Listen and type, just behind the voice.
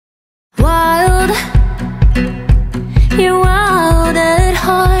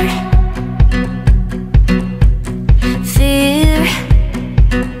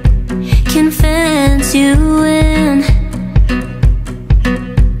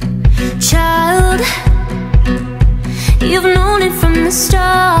the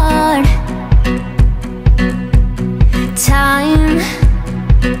start. Time,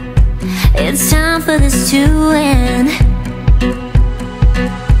 it's time for this to end.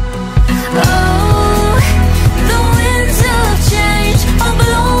 Oh, the winds of change are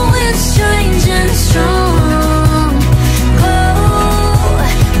blowing strange and strong. Go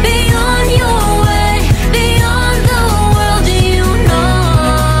beyond your way, beyond the world you know.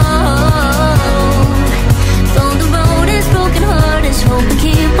 Though the road is broken, heart is hope, and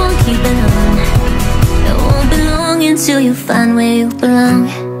keep on keeping on. It won't be long until you find where you belong.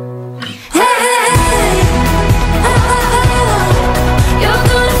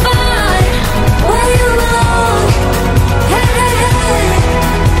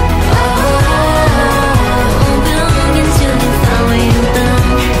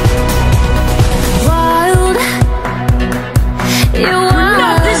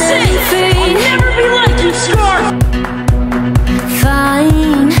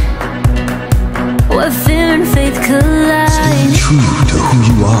 Stay true to who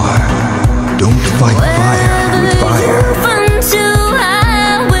you are. Don't fight fire with fire. I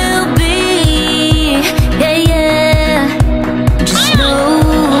will be. Yeah, yeah. Just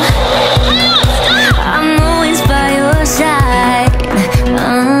know I'm always by your side.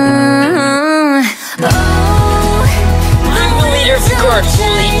 I'm the leader of the guard,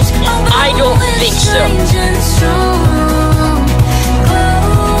 please. I don't think so.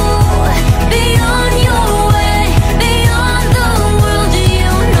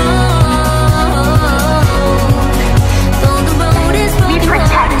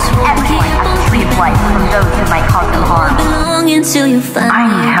 From those who might cause them harm. Until you find I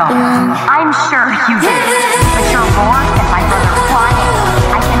need help. I'm sure you do. But your roar and my brother crying,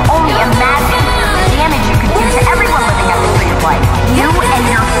 I can only imagine the damage you could do to everyone living at the Tree of Life. You and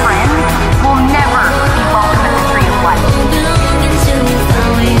your friends will never be welcome at the Tree of Life.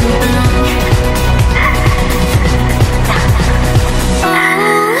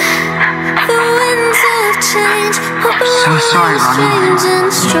 I'm so sorry, Rani.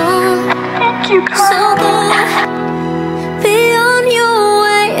 Thank you, so beyond your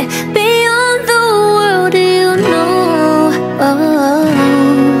way, beyond the world you know.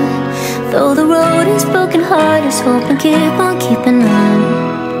 Though the road is broken, heart is hope, and keep on keeping on.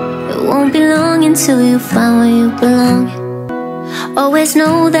 It won't be long until you find where you belong. Always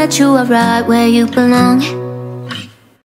know that you are right where you belong.